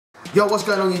Yo, what's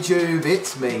going on YouTube?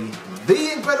 It's me,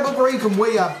 The Incredible Greek, and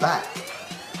we are back.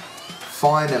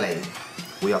 Finally,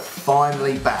 we are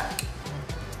finally back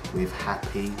with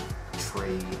Happy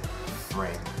Tree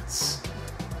Friends.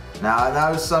 Now, I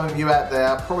know some of you out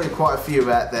there, probably quite a few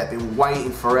out there, have been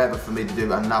waiting forever for me to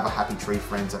do another Happy Tree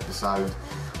Friends episode.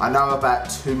 I know about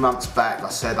 2 months back I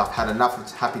said I've had enough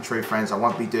of Happy Tree Friends, I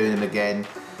won't be doing them again.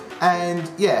 And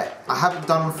yeah, I haven't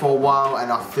done them for a while and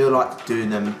I feel like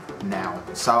doing them now.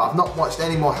 So I've not watched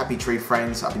any more Happy Tree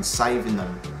Friends, I've been saving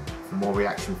them for more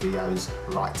reaction videos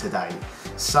like today.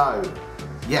 So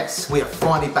yes, we are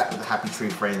finally back with the Happy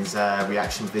Tree Friends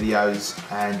reaction videos,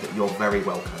 and you're very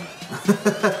welcome.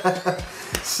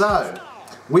 So,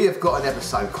 we have got an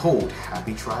episode called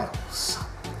Happy Trails.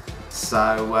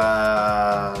 So,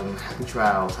 Happy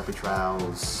Trails.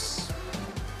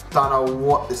 Don't know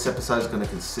what this episode is going to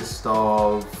consist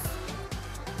of.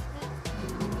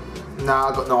 No,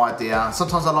 I've got no idea.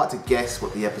 Sometimes I like to guess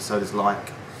what the episode is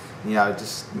like. You know,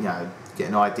 just, get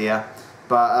an idea.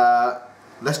 But,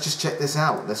 let's just check this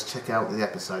out. Let's check out the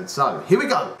episode. So, here we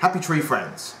go. Happy Tree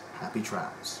Friends. Happy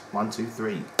Trails. 1, 2,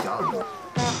 3, go.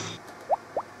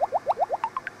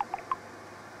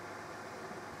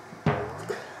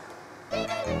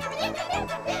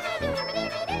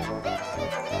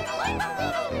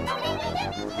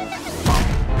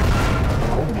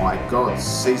 Oh my god,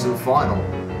 season final.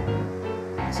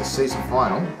 It's a season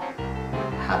final.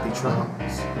 Happy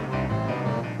Trails.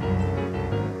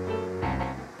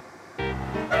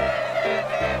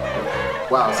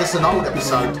 Wow, is this an old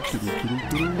episode?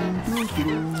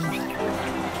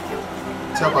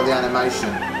 Tell by the animation.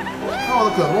 Oh,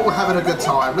 look at them, all having a good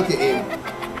time. Look at him.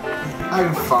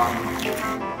 Having fun.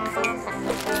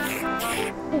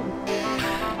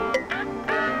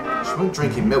 She wasn't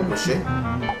drinking milk, was she?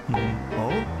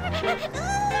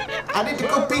 I need to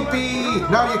go pee-pee.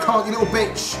 No, you can't, you little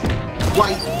bitch.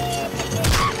 Wait.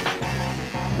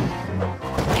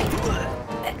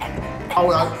 Oh,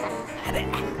 no.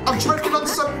 I'm choking on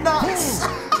some nuts!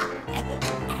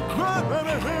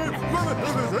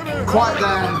 Quiet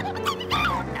down!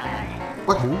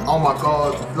 What? Oh my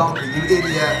god, Lumpy, you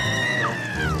idiot!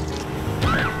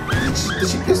 Did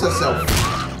she piss herself?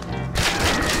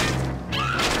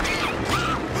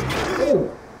 Oh!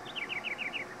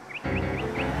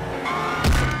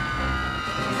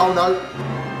 Oh no!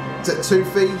 Is it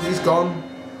Toothy? He's gone.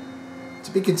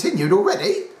 To be continued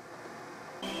already?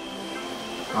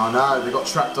 Oh no, they got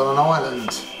trapped on an island.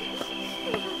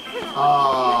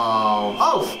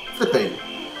 Oh, Flippy.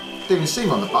 Didn't even see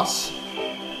him on the bus.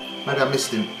 Maybe I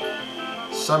missed him.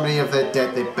 So many of their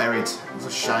dead they're buried. It's a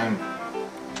shame.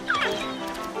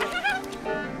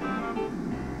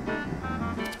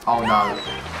 Oh no.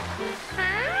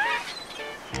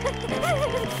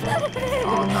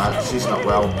 Oh no, she's not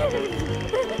well.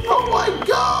 Oh my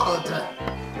god!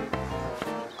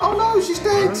 Oh no, she's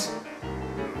dead!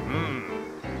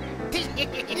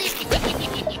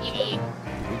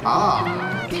 Ah!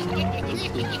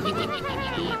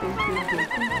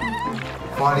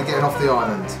 Finally getting off the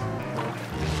island.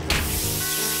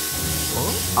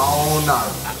 Oh no!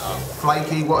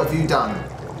 Flaky, what have you done?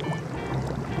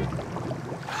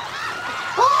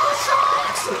 Oh,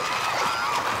 shucks!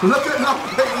 Look at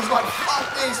Lumpy, he's like, fuck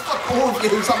this, fuck all of you,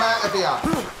 I'm out of here!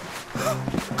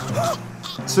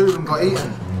 2 of them got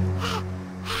eaten.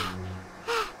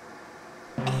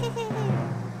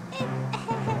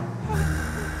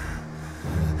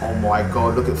 Oh my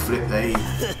god, look at Flippy.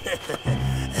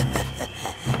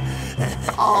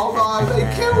 Oh no, they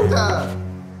killed her!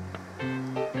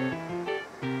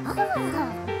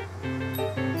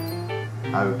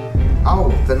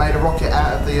 Oh, they made a rocket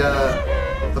out of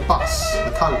the bus,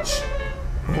 the coach.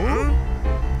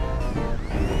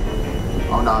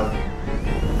 Oh no.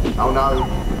 Oh no.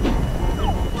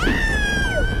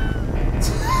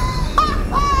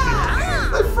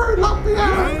 They threw Lumpy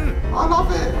out! I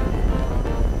love it!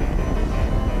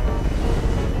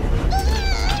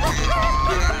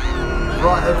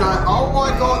 Right, they're going. Oh my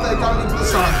god, they're going into the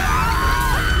sun.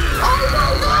 Oh my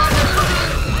god!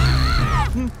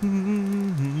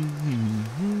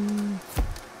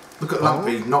 Look at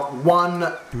Lumpy, not one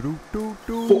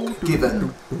fuck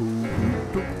given.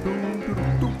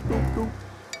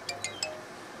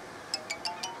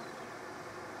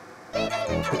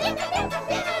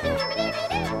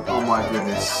 Oh my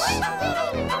goodness.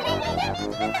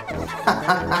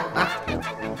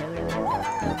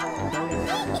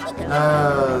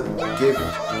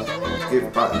 Give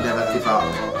but never give up.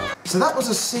 So that was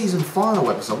a season final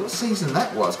episode. What season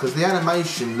that was? Because the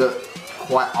animation looked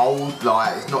quite old.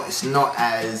 Like it's not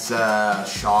as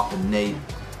sharp and neat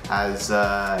as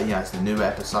you know, as the newer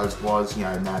episodes was. You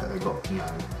know, now that they've got, you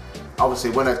know, obviously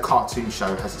when a cartoon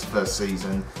show has its first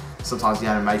season, sometimes the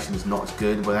animation is not as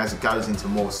good, but as it goes into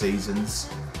more seasons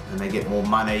and they get more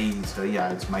money to, you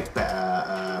know, to make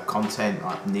better content,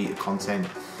 like neater content.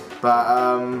 But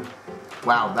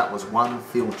wow, that was one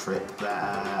field trip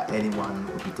that anyone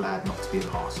would be glad not to be a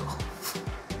part of.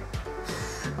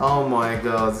 Oh my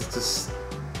god,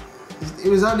 it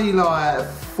was only like a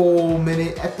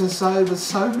 4-minute episode, but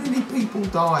so many people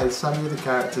died, so many of the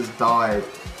characters died.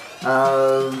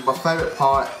 My favourite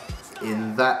part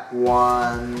in that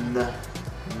one,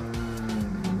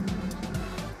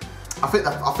 I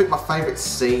think my favourite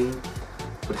scene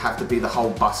would have to be the whole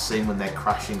bus scene when they're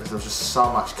crashing, because there was just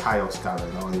so much chaos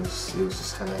going on. It was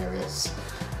just hilarious.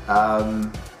 I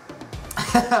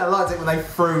liked it when they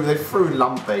threw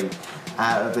Lumpy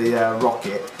out of the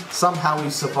rocket. Somehow he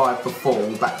survived the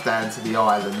fall back down to the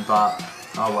island, but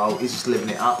oh well, he's just living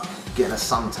it up, getting a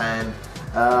suntan.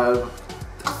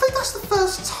 I think that's the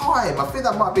first time. I think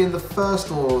that might be in the first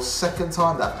or second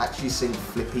time that I've actually seen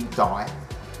Flippy die.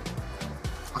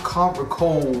 I can't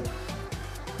recall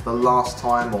the last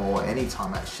time, or any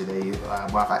time actually, where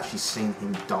I've actually seen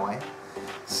him die.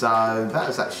 So that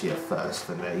was actually a first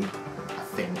for me, I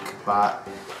think. But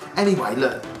anyway,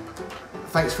 look,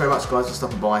 thanks very much guys for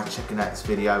stopping by, checking out this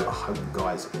video. I hope you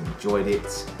guys enjoyed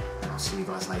it, and I'll see you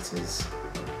guys later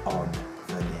on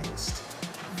the next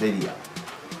video.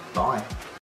 Bye.